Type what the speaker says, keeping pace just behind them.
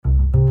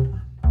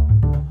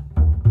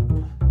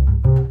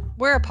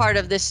We're a part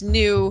of this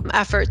new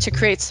effort to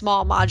create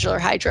small modular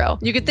hydro.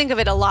 You could think of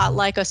it a lot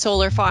like a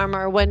solar farm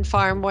or a wind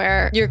farm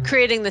where you're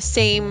creating the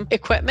same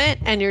equipment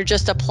and you're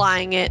just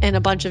applying it in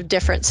a bunch of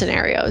different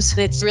scenarios.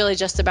 It's really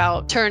just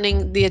about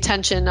turning the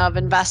attention of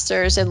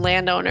investors and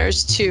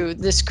landowners to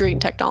this green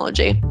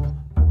technology.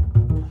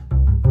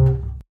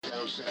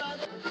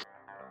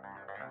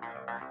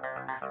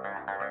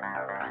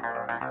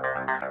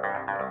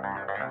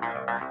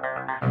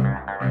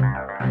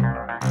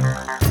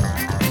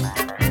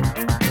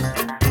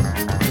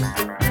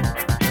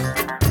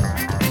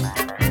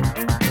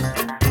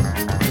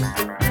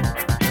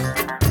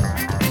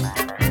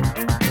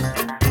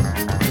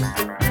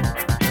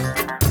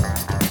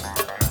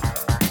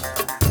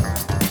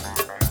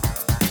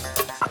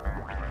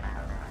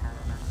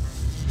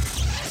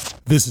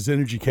 This is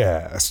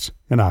EnergyCast,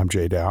 and I'm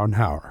Jay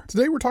Downhauer.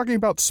 Today we're talking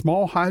about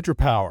small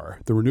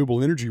hydropower, the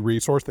renewable energy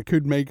resource that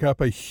could make up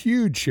a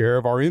huge share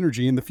of our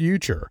energy in the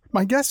future.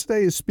 My guest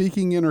today is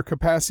speaking in her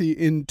capacity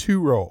in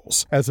two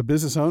roles, as a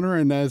business owner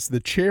and as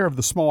the chair of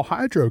the Small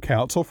Hydro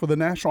Council for the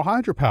National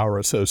Hydropower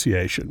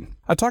Association.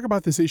 I talk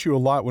about this issue a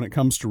lot when it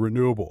comes to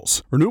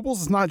renewables. Renewables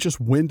is not just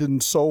wind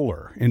and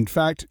solar. In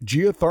fact,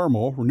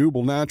 geothermal,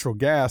 renewable natural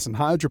gas, and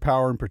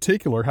hydropower in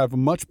particular have a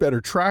much better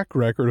track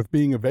record of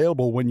being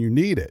available when you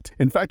need it.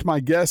 In fact, my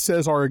guest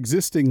says our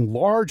existing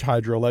large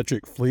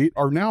hydroelectric fleet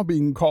are now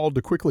being called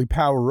to quickly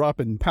power up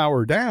and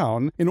power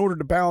down in order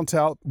to balance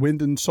out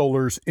wind and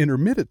solar's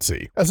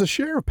intermittency. As a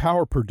share of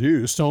power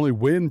produced, only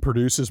wind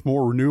produces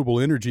more renewable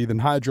energy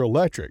than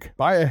hydroelectric,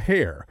 by a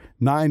hair,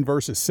 9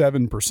 versus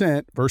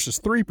 7% versus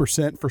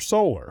 3% for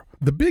solar.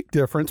 The big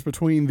difference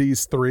between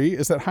these three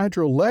is that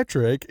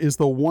hydroelectric is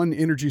the one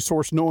energy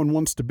source no one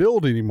wants to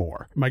build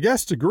anymore. My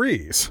guest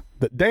agrees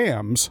that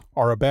dams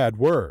are a bad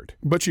word,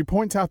 but she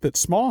points out that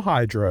small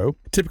hydro,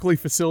 typically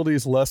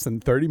facilities less than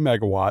 30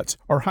 megawatts,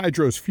 are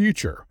hydro's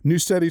future. New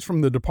studies from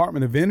the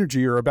Department of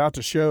Energy are about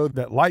to show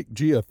that, like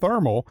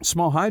geothermal,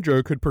 small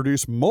hydro could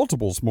produce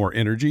multiples more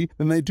energy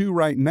than they do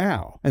right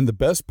now. And the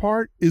best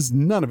part is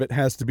none of it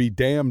has to be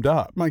dammed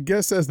up. My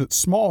guest says that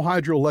small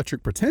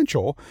hydroelectric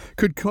potential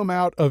could come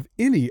out of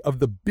any of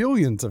the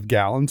billions of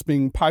gallons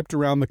being piped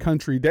around the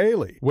country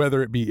daily,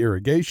 whether it be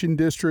irrigation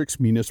districts,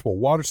 municipal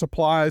water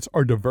supplies,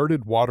 or diverted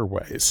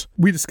waterways.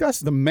 We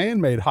discussed the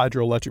man-made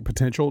hydroelectric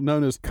potential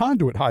known as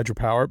conduit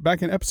hydropower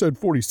back in episode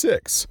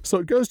 46. So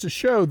it goes to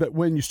show that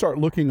when you start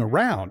looking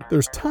around,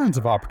 there's tons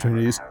of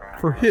opportunities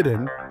for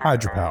hidden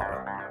hydropower.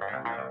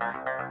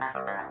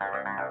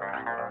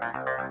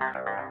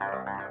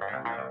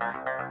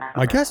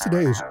 My guest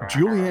today is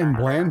Julianne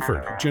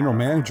Blandford, General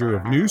Manager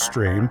of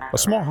NewStream, a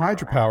small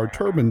hydropower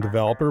turbine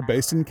developer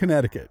based in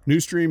Connecticut.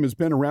 NewStream has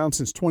been around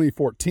since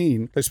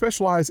 2014. They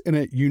specialize in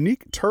a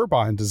unique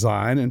turbine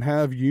design and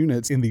have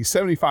units in the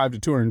 75 to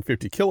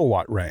 250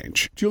 kilowatt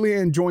range.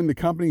 Julianne joined the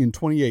company in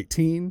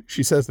 2018.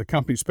 She says the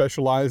company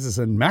specializes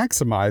in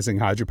maximizing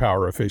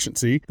hydropower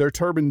efficiency. Their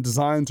turbine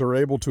designs are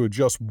able to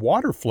adjust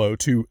water flow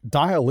to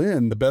dial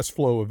in the best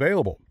flow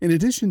available. In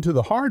addition to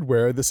the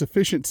hardware, this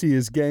efficiency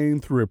is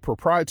gained through a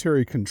proprietary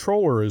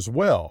controller as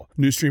well.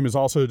 NewStream has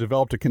also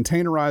developed a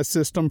containerized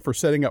system for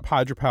setting up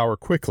hydropower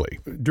quickly.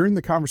 During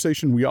the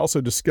conversation, we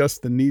also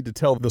discussed the need to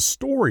tell the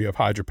story of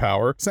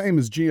hydropower, same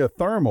as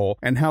geothermal,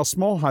 and how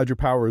small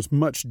hydropower is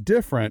much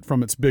different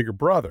from its bigger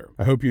brother.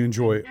 I hope you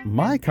enjoy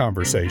my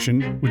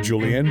conversation with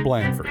Julianne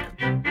Blandford.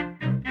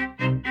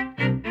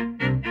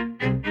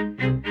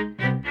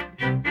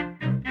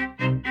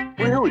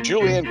 With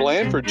Julianne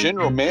Blandford,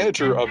 General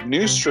Manager of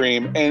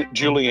NewStream. And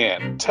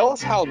Julianne, tell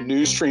us how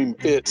NewStream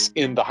fits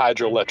in the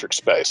hydroelectric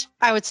space.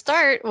 I would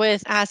start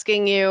with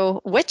asking you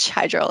which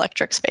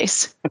hydroelectric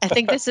space. I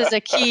think this is a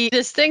key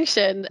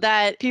distinction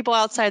that people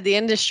outside the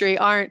industry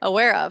aren't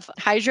aware of.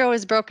 Hydro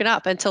is broken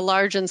up into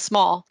large and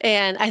small.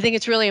 And I think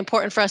it's really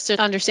important for us to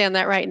understand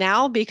that right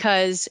now,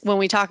 because when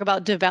we talk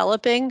about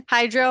developing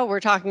hydro, we're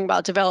talking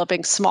about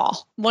developing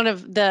small. One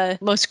of the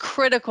most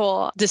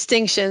critical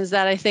distinctions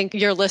that I think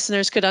your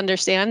listeners could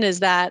understand is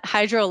that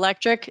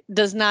hydroelectric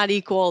does not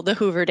equal the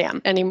Hoover Dam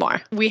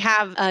anymore. We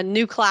have a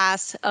new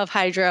class of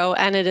hydro,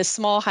 and it is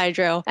small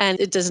hydro, and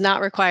it does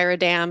not require a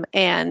dam,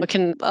 and it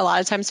can a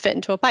lot of times fit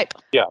into a pipe.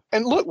 Yeah.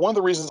 And look, one of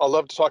the reasons I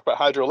love to talk about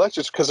hydroelectric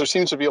is because there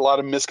seems to be a lot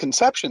of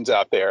misconceptions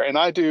out there. And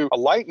I do a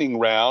lightning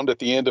round at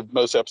the end of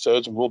most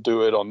episodes, and we'll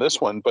do it on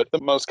this one. But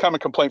the most common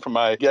complaint from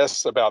my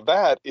guests about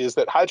that is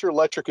that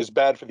hydroelectric is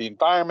bad for the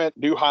environment.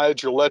 New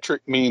hydroelectric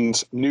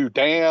means new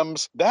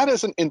dams. That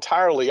isn't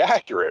entirely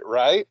accurate,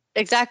 right?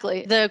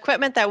 Exactly. The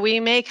equipment that we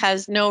make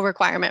has no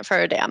requirement for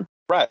a dam.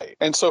 Right.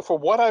 And so for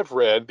what I've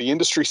read, the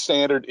industry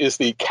standard is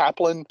the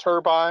Kaplan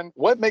turbine.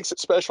 What makes it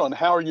special, and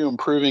how are you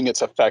improving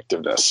its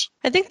effectiveness?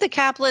 I think the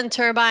Kaplan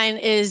turbine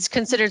is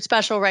considered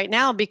special right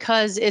now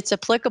because it's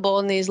applicable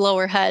in these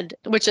lower head,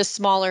 which is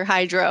smaller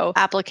hydro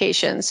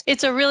applications.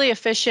 It's a really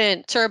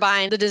efficient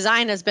turbine. The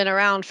design has been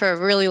around for a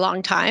really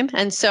long time,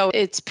 and so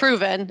it's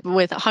proven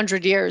with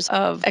 100 years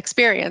of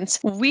experience.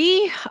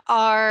 We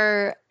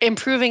are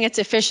improving its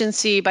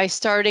efficiency by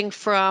starting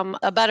from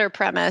a better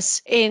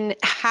premise in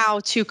how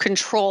to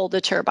control the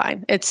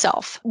turbine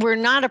itself. We're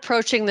not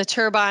approaching the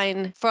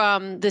turbine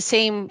from the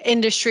same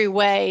industry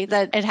way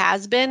that it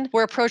has been.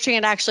 We're approaching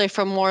it actually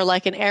from more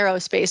like an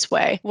aerospace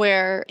way,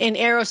 where in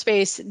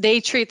aerospace, they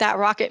treat that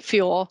rocket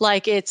fuel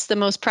like it's the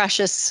most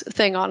precious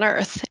thing on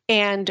Earth.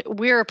 And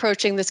we're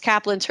approaching this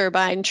Kaplan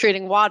turbine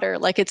treating water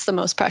like it's the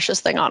most precious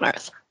thing on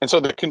Earth. And so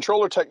the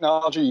controller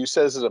technology you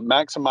says is it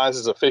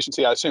maximizes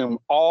efficiency. I assume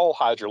all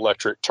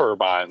hydroelectric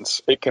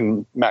turbines, it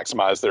can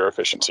maximize their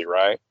efficiency,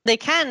 right? They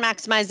can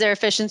maximize their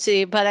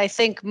efficiency, but I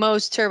think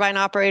most turbine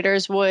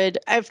operators would,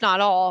 if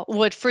not all,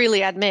 would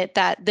freely admit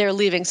that they're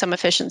leaving some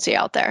efficiency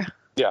out there.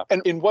 Yeah.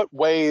 And in what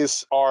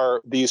ways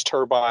are these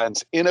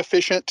turbines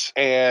inefficient,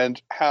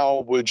 and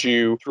how would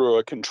you, through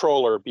a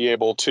controller, be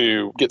able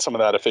to get some of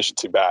that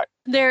efficiency back?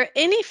 They're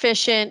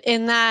inefficient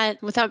in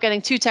that, without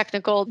getting too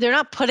technical, they're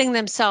not putting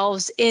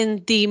themselves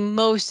in the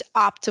most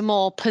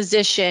optimal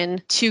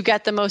position to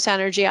get the most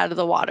energy out of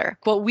the water.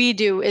 What we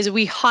do is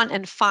we hunt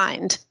and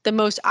find the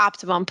most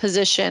optimum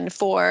position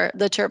for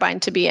the turbine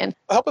to be in.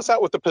 Help us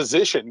out with the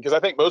position, because I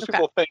think most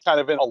people think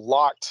kind of in a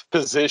locked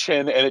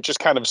position and it just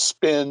kind of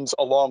spins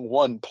along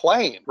one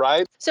plane,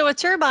 right? So a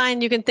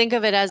turbine, you can think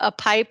of it as a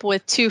pipe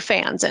with two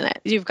fans in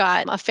it. You've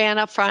got a fan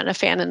up front and a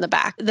fan in the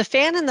back. The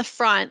fan in the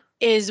front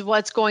is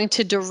what's going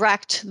to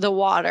direct the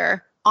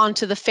water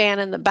onto the fan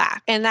in the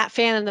back. And that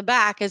fan in the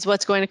back is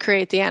what's going to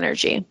create the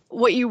energy.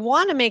 What you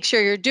want to make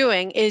sure you're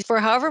doing is for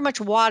however much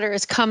water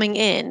is coming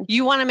in,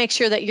 you want to make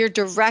sure that you're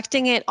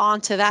directing it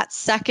onto that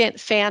second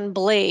fan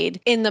blade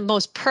in the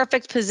most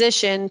perfect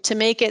position to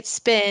make it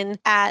spin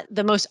at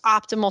the most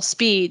optimal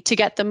speed to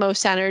get the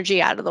most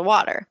energy out of the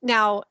water.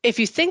 Now, if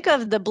you think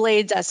of the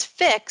blades as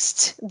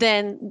fixed,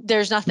 then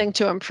there's nothing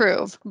to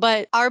improve.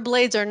 But our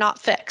blades are not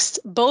fixed.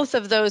 Both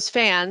of those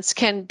fans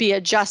can be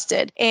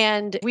adjusted.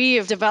 And we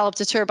have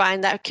developed a turbine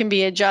that can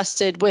be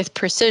adjusted with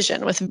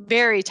precision, with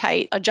very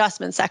tight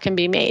adjustments that can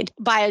be made.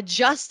 By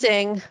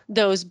adjusting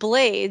those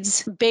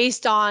blades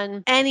based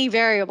on any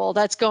variable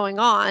that's going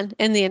on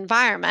in the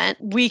environment,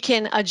 we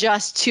can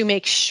adjust to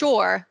make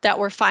sure that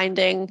we're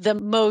finding the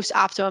most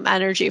optimum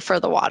energy for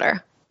the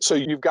water. So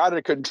you've got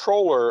a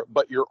controller,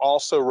 but you're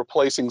also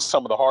replacing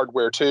some of the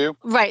hardware too?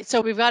 Right.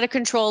 So we've got a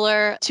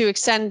controller to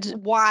extend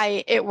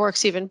why it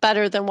works even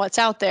better than what's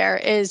out there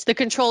is the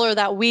controller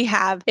that we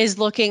have is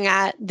looking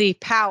at the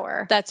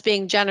power that's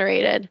being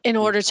generated in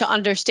order to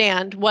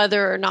understand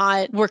whether or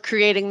not we're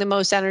creating the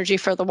most energy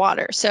for the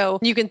water. So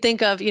you can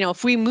think of,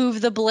 if we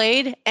move the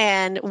blade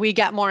and we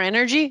get more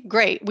energy,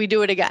 great, we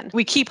do it again.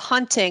 We keep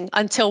hunting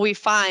until we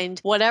find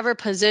whatever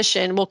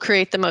position will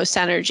create the most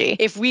energy.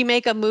 If we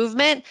make a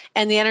movement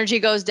and the energy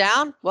goes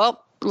down,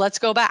 well, let's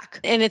go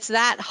back. And it's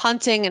that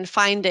hunting and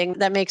finding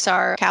that makes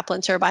our Kaplan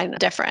turbine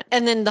different.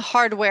 And then the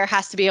hardware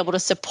has to be able to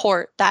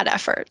support that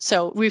effort.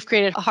 So we've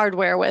created a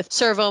hardware with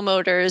servo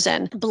motors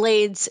and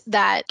blades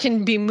that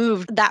can be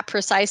moved that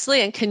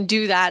precisely and can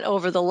do that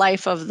over the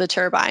life of the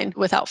turbine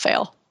without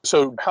fail.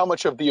 So how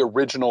much of the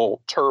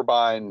original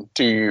turbine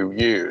do you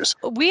use?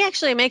 We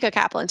actually make a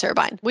Kaplan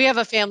turbine. We have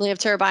a family of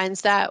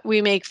turbines that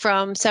we make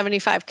from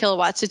 75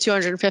 kilowatts to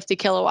 250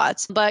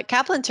 kilowatts. But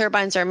Kaplan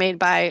turbines are made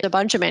by a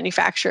bunch of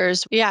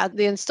manufacturers. Yeah,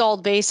 the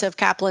installed base of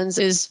Kaplans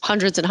is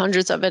hundreds and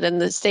hundreds of it in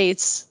the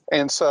States.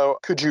 And so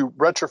could you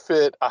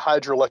retrofit a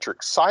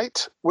hydroelectric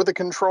site with a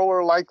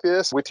controller like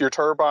this with your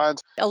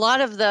turbines? A lot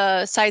of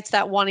the sites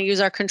that want to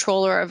use our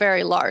controller are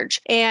very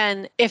large.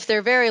 And if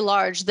they're very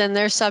large, then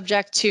they're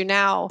subject to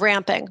now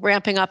ramping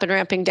up and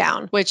ramping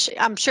down, which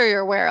I'm sure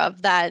you're aware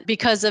of, that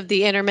because of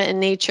the intermittent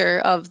nature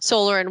of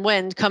solar and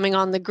wind coming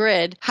on the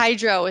grid,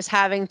 hydro is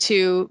having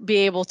to be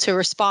able to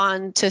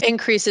respond to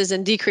increases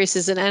and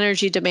decreases in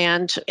energy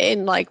demand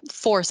in like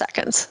 4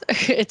 seconds.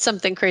 It's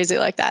something crazy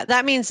like that.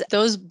 That means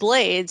those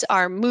blades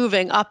are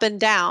moving up and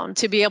down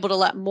to be able to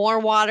let more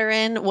water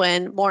in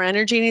when more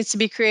energy needs to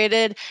be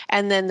created.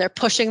 And then they're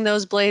pushing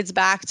those blades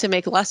back to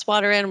make less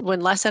water in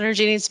when less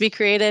energy needs to be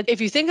created. If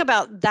you think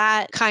about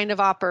that kind of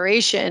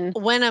operation,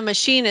 when a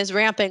machine is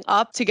ramping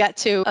up to get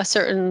to a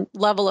certain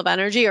level of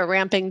energy or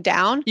ramping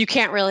down, you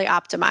can't really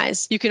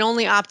optimize. You can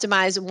only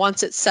optimize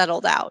once it's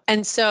settled out.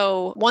 And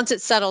so once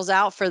it settles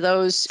out for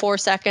those 4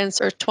 seconds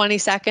or 20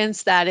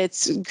 seconds that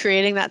it's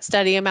creating that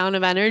steady amount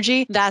of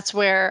energy, that's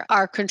where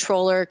our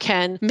controller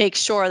can make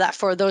sure that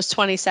for those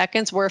 20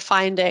 seconds, we're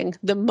finding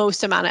the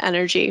most amount of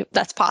energy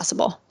that's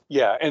possible.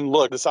 Yeah. And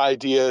look, this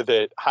idea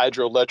that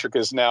hydroelectric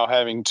is now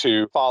having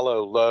to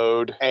follow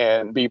load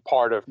and be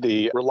part of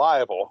the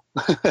reliable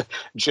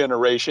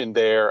generation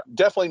there,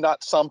 definitely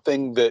not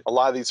something that a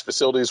lot of these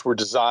facilities were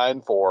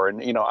designed for.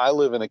 And, I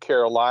live in the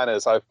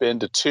Carolinas. I've been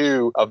to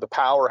two of the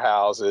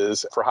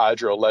powerhouses for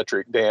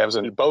hydroelectric dams,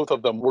 and both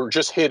of them were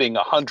just hitting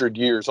 100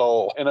 years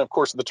old. And of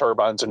course, the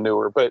turbines are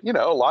newer. But,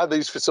 a lot of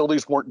these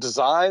facilities weren't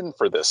designed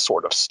for this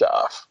sort of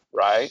stuff,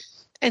 right?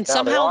 And Now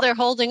somehow they're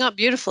holding up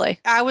beautifully.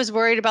 I was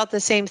worried about the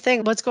same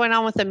thing. What's going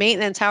on with the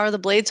maintenance? How are the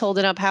blades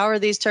holding up? How are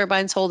these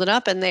turbines holding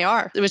up? And they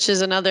are, which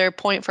is another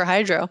point for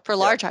hydro, for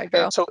large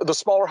hydro. And so the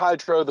smaller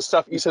hydro, the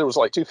stuff you said was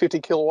like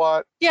 250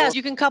 kilowatt? Yes,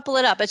 you can couple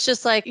it up. It's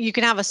just like you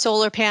can have a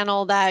solar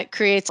panel that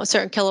creates a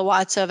certain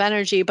kilowatts of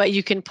energy, but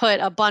you can put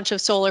a bunch of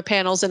solar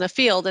panels in a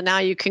field and now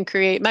you can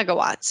create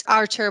megawatts.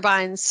 Our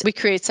turbines, we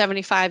create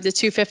 75 to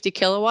 250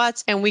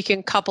 kilowatts and we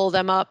can couple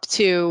them up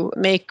to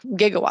make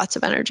gigawatts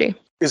of energy.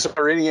 Is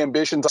there any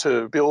ambition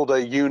to build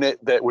a unit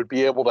that would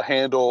be able to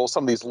handle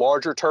some of these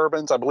larger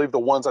turbines? I believe the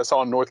ones I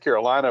saw in North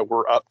Carolina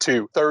were up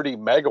to 30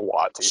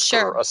 megawatts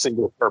for a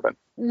single turbine.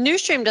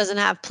 Newstream doesn't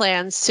have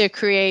plans to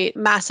create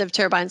massive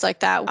turbines like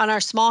that. On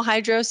our small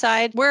hydro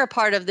side, we're a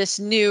part of this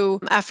new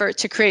effort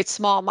to create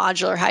small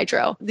modular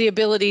hydro, the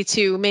ability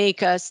to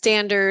make a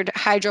standard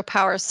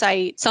hydropower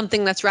site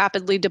something that's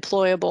rapidly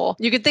deployable.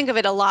 You could think of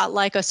it a lot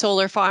like a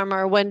solar farm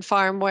or a wind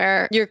farm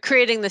where you're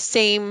creating the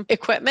same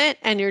equipment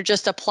and you're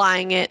just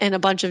applying it in a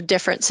bunch of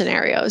different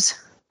scenarios.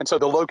 And so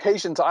the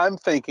locations I'm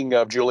thinking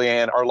of,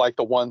 Julianne, are like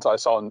the ones I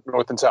saw in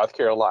North and South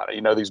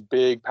Carolina, these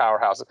big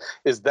powerhouses.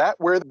 Is that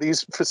where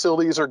these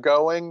facilities are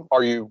going?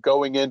 Are you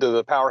going into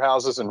the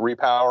powerhouses and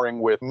repowering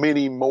with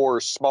many more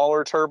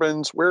smaller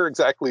turbines? Where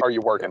exactly are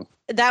you working?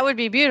 That would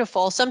be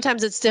beautiful.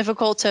 Sometimes it's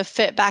difficult to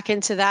fit back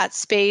into that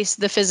space,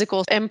 the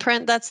physical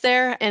imprint that's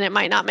there, and it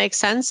might not make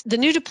sense. The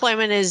new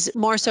deployment is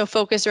more so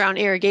focused around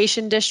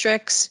irrigation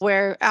districts,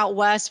 where out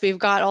west we've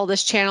got all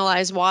this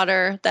channelized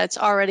water that's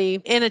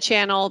already in a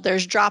channel.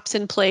 There's drops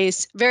in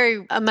place,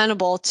 very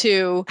amenable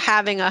to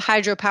having a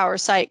hydropower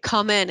site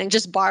come in and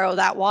just borrow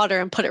that water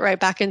and put it right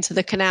back into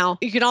the canal.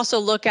 You can also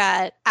look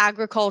at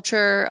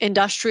agriculture,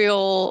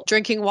 industrial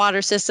drinking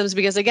water systems,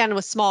 because again,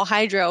 with small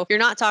hydro, you're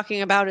not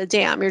talking about a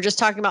dam. You're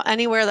just talking about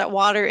anywhere that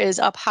water is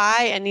up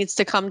high and needs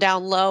to come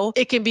down low.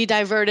 It can be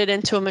diverted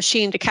into a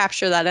machine to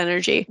capture that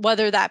energy,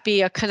 whether that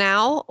be a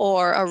canal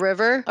or a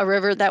river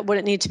that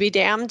wouldn't need to be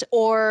dammed,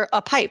 or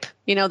a pipe.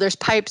 There's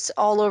pipes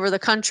all over the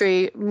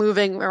country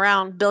moving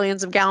around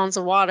billions of gallons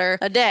of water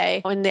a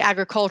day in the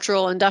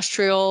agricultural,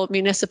 industrial,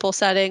 municipal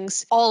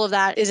settings. All of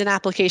that is an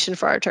application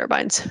for our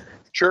turbines.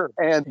 Sure.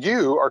 And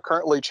you are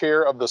currently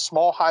chair of the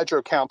Small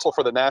Hydro Council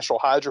for the National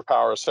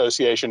Hydropower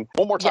Association.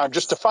 One more time,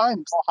 just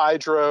define small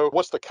hydro.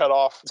 What's the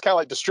cutoff? It's kind of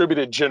like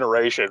distributed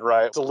generation,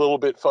 right? It's a little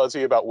bit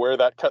fuzzy about where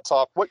that cuts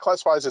off. What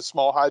classifies as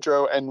small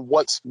hydro and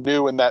what's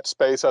new in that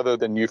space other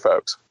than you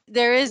folks?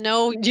 There is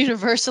no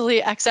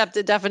universally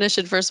accepted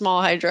definition for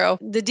small hydro.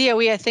 The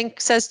DOE, I think,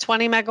 says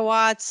 20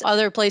 megawatts.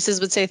 Other places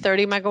would say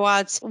 30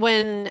 megawatts.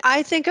 When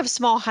I think of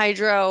small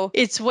hydro,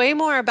 it's way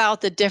more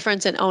about the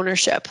difference in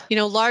ownership.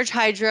 Large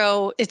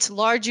hydro, it's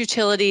large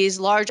utilities,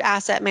 large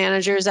asset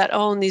managers that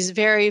own these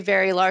very,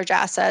 very large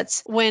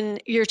assets. When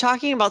you're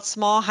talking about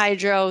small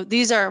hydro,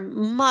 these are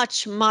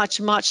much, much,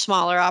 much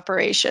smaller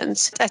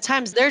operations. At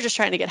times, they're just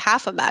trying to get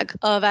half a meg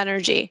of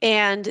energy.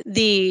 And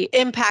the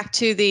impact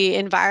to the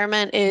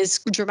environment is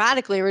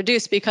dramatically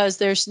reduced because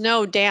there's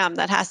no dam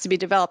that has to be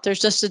developed. There's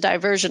just a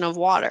diversion of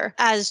water.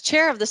 As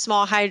chair of the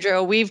small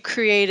hydro, we've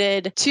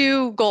created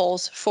 2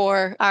 goals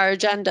for our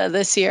agenda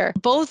this year.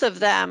 Both of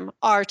them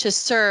are to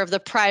serve the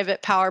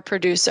private power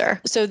producer.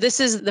 So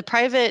this is the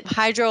private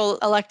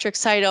hydroelectric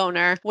site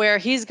owner where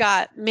he's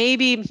got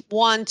maybe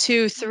 1,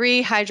 2,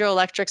 3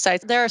 hydroelectric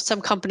sites. There are some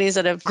companies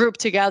that have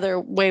grouped together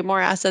way more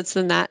assets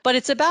than that, but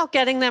it's about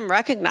getting them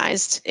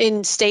recognized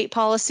in state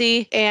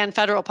policy and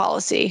federal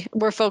policy.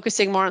 We're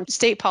focusing more on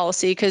state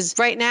policy because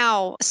right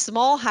now,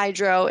 small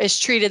hydro is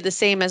treated the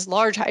same as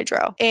large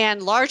hydro,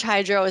 and large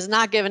hydro is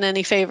not given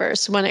any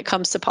favors when it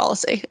comes to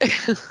policy.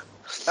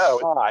 Oh,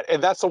 God.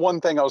 And that's the one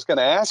thing I was going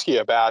to ask you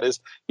about is,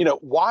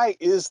 why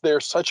is there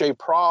such a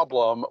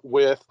problem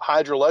with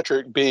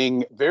hydroelectric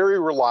being very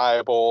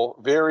reliable,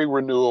 very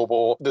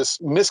renewable,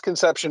 this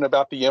misconception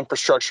about the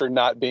infrastructure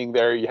not being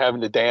there, you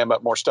having to dam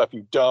up more stuff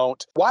you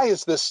don't. Why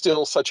is this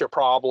still such a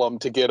problem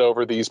to get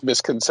over these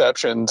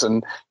misconceptions?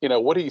 And,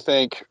 what do you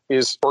think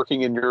is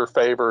working in your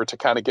favor to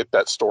kind of get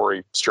that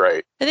story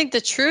straight? I think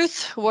the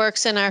truth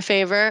works in our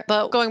favor,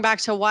 but going back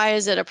to why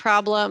is it a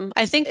problem?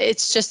 I think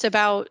it's just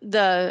about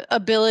the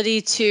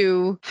ability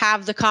to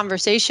have the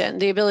conversation,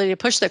 the ability to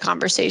push the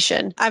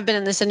conversation. I've been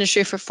in this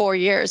industry for 4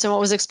 years, and what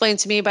was explained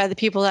to me by the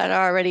people that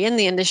are already in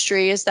the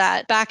industry is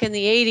that back in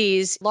the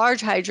 80s, large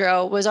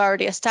hydro was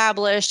already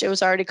established, it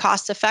was already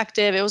cost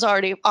effective, it was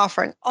already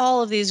offering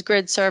all of these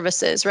grid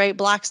services, right?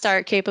 Black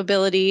start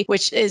capability,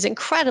 which is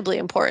incredibly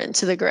important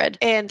to the grid.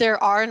 And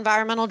there are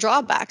environmental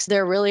drawbacks,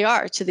 there really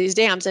are, to these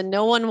dams, and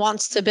no one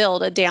wants to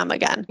build a dam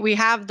again. We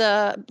have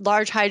the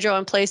large hydro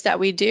in place that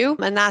we do,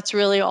 and that's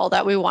really all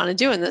that we want to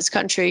do in this this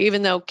country,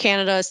 even though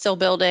Canada is still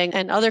building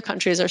and other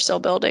countries are still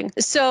building.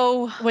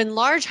 So when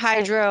large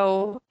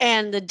hydro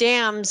and the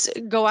dams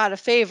go out of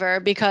favor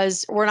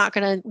because we're not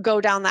going to go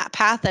down that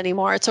path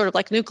anymore, it's sort of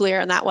like nuclear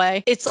in that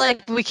way. It's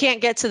like we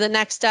can't get to the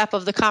next step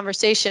of the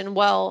conversation.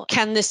 Well,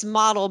 can this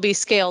model be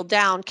scaled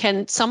down?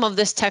 Can some of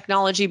this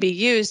technology be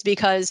used?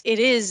 Because it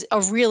is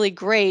a really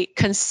great,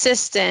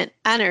 consistent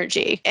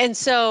energy. And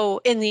so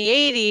in the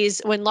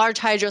 80s, when large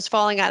hydro is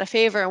falling out of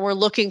favor and we're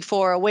looking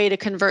for a way to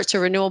convert to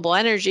renewable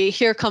energy,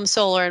 here comes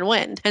solar and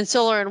wind. And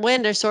solar and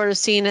wind are sort of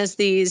seen as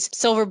these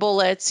silver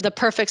bullets, the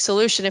perfect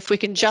solution. If we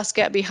can just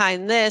get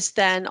behind this,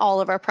 then all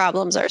of our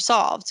problems are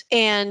solved.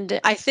 And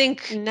I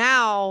think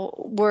now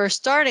we're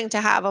starting to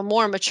have a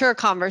more mature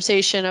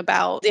conversation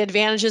about the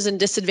advantages and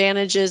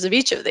disadvantages of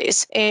each of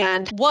these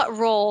and what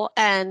role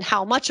and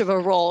how much of a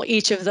role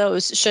each of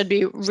those should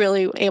be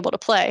really able to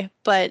play.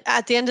 But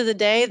at the end of the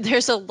day,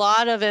 there's a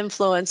lot of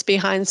influence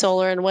behind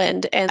solar and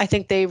wind. And I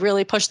think they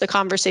really push the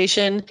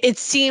conversation. It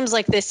seems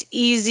like this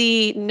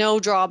easy, no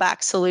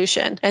drawback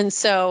solution. And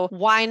so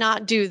why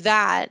not do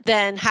that,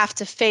 then have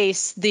to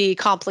face the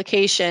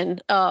complication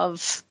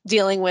of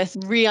dealing with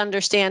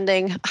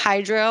re-understanding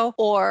hydro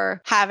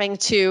or having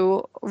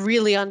to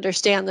really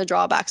understand the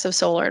drawbacks of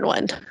solar and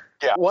wind?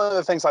 Yeah. One of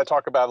the things I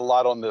talk about a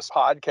lot on this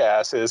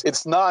podcast is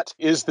it's not,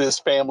 is this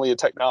family of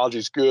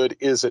technologies good?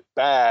 Is it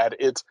bad?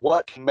 It's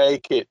what can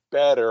make it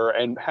better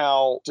and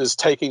how does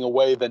taking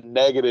away the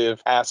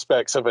negative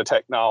aspects of a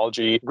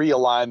technology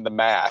realign the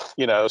math,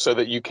 so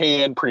that you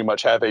can pretty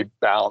much have a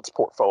balanced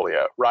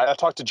portfolio, right? I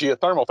talk to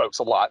geothermal folks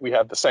a lot. We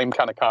have the same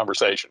kind of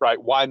conversation,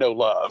 right? Why no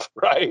love,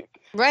 right?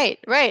 Right.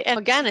 And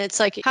again, it's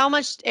like, how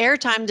much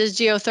airtime does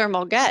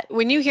geothermal get?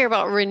 When you hear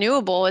about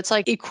renewable, it's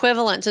like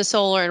equivalent to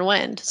solar and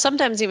wind,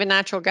 sometimes even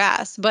natural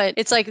gas. But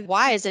it's like,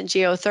 why isn't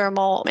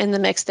geothermal in the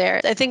mix there?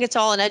 I think it's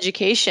all an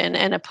education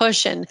and a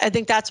push. And I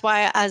think that's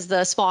why, as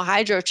the small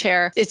hydro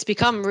chair, it's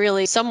become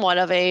really somewhat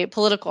of a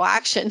political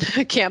action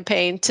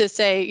campaign to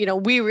say,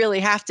 we really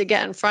have to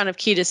get in front of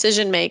key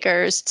decision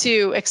makers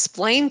to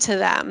explain to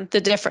them the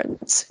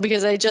difference.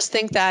 Because I just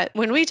think that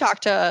when we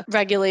talk to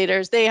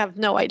regulators, they have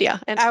no idea.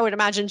 And I would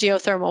imagine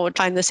geothermal would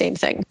find the same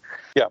thing.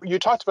 Yeah, you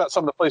talked about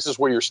some of the places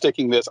where you're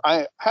sticking this.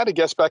 I had a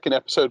guest back in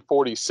episode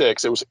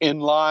 46. It was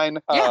Inline.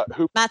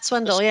 Matt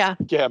Swindle,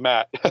 Yeah,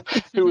 Matt,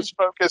 who was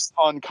focused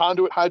on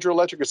conduit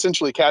hydroelectric,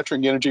 essentially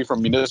capturing energy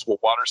from municipal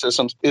water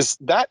systems. Is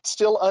that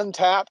still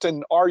untapped?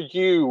 And are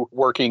you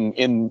working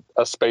in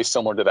a space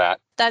similar to that?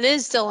 That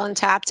is still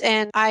untapped.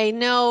 And I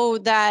know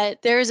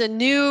that there's a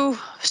new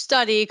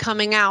study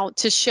coming out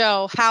to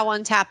show how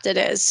untapped it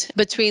is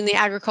between the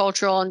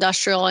agricultural,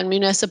 industrial, and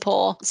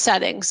municipal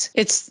settings.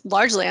 It's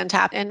largely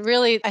untapped. And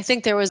really, I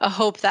think there was a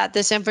hope that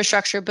this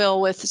infrastructure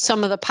bill, with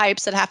some of the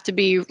pipes that have to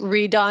be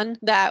redone,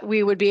 that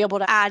we would be able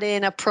to add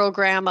in a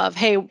program of,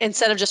 hey,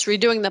 instead of just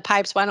redoing the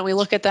pipes, why don't we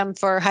look at them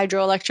for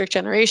hydroelectric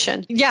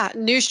generation? Yeah,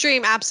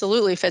 Newstream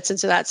absolutely fits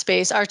into that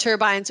space. Our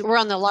turbines, we're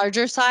on the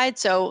larger side,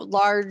 so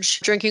large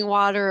drinking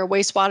water or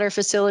wastewater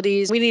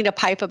facilities. We need a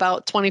pipe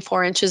about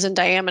 24 inches in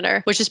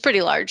diameter, which is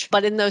pretty large.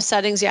 But in those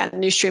settings,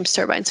 Newstream's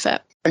turbines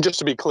fit. And just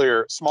to be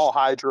clear, small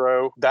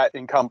hydro, that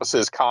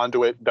encompasses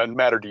conduit. Doesn't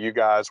matter to you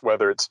guys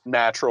whether it's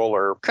natural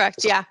or...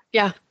 Correct.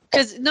 Yeah.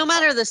 Because no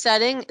matter the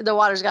setting, the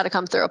water's got to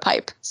come through a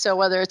pipe. So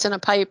whether it's in a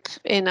pipe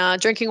in a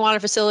drinking water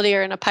facility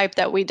or in a pipe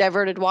that we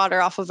diverted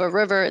water off of a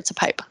river, it's a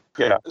pipe.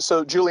 Yeah.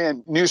 So,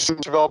 Julianne,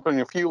 Newstream's developing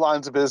a few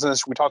lines of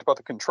business. We talked about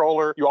the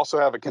controller. You also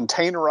have a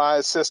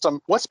containerized system.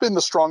 What's been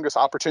the strongest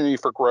opportunity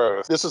for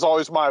growth? This is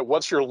always my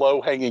what's your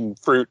low-hanging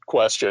fruit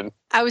question.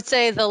 I would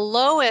say the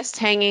lowest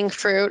hanging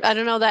fruit, I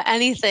don't know that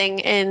anything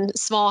in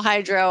small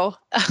hydro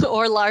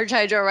or large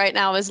hydro right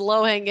now is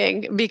low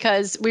hanging,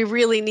 because we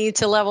really need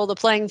to level the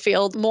playing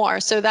field more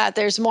so that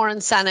there's more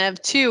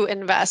incentive to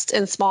invest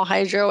in small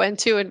hydro and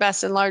to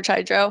invest in large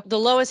hydro. The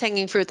lowest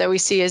hanging fruit that we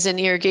see is in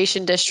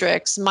irrigation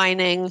districts,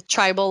 mining,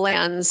 tribal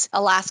lands.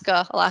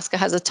 Alaska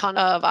has a ton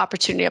of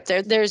opportunity up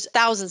there. There's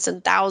thousands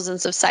and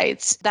thousands of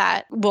sites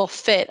that will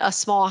fit a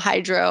small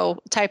hydro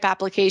type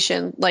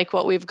application like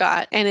what we've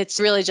got. And it's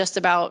really just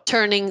about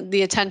turning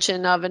the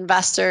attention of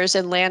investors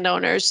and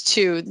landowners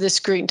to this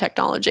green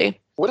technology.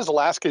 What is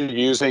Alaska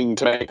using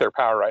to make their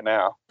power right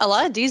now? A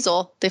lot of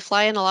diesel. They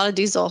fly in a lot of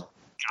diesel.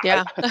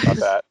 Yeah. Love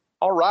that.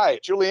 All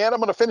right, Julianne, I'm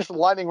going to finish with a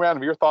lightning round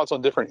of your thoughts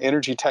on different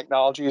energy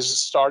technologies,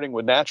 starting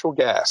with natural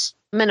gas.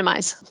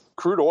 Minimize.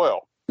 Crude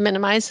oil.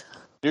 Minimize.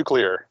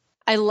 Nuclear.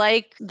 I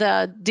like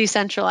the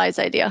decentralized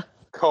idea.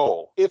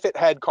 Coal, if it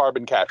had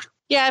carbon capture.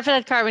 Yeah, if it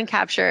had carbon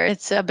capture,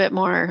 it's a bit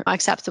more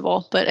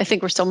acceptable, but I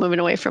think we're still moving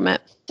away from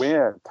it.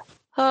 Wind.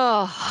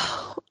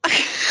 Oh.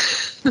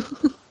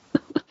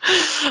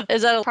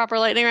 Is that a proper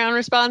lightning round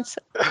response?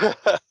 Yeah,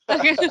 I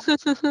think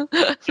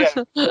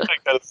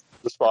that's the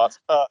response.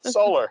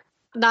 Solar.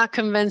 Not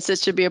convinced it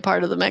should be a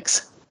part of the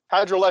mix.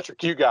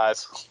 Hydroelectric, you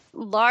guys.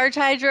 Large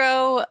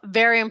hydro,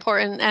 very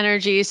important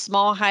energy.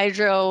 Small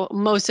hydro,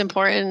 most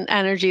important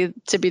energy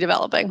to be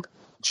developing.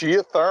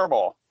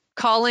 Geothermal.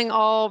 Calling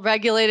all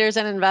regulators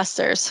and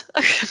investors.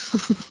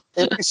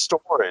 Energy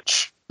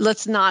storage.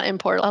 Let's not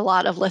import a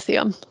lot of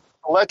lithium.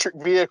 Electric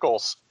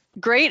vehicles.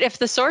 Great if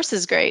the source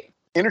is great.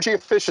 Energy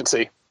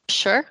efficiency.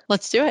 Sure,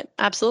 let's do it.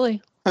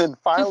 Absolutely. And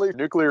finally,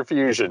 nuclear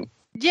fusion.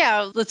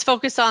 Yeah, let's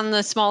focus on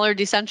the smaller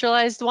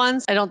decentralized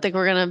ones. I don't think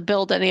we're going to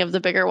build any of the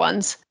bigger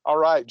ones. All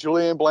right,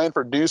 Julianne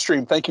Blandford,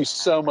 Newstream, thank you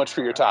so much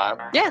for your time.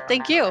 Yeah,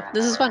 thank you.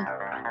 This is fun.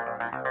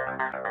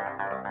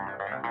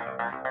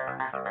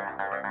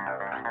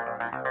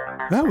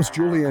 That was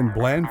Julianne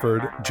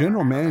Blandford,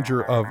 General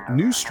Manager of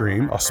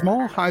Newstream, a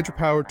small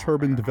hydropower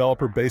turbine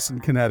developer based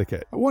in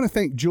Connecticut. I want to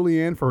thank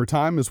Julianne for her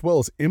time, as well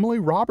as Emily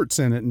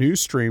Robertson at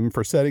Newstream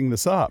for setting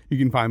this up. You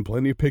can find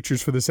plenty of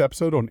pictures for this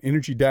episode on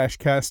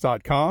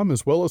energy-cast.com,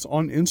 as well as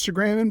on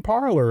Instagram and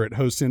Parler at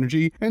Host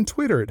Energy and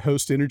Twitter at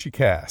Host Energy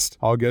Cast.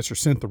 All guests are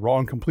sent the raw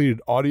and completed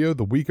audio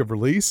the week of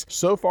release.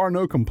 So far,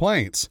 no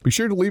complaints. Be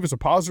sure to leave us a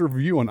positive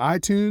review on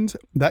iTunes.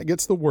 That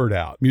gets the word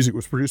out. Music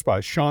was produced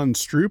by Sean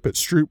Stroop at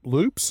Stroop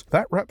Loops.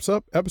 That wraps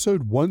up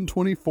episode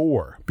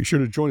 124. Be sure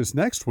to join us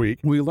next week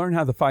when we learn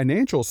how the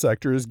financial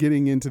sector is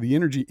getting into the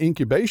energy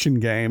incubation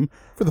game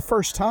for the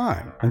first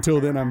time. Until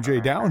then, I'm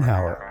Jay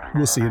Downhauer.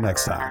 We'll see you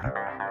next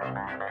time.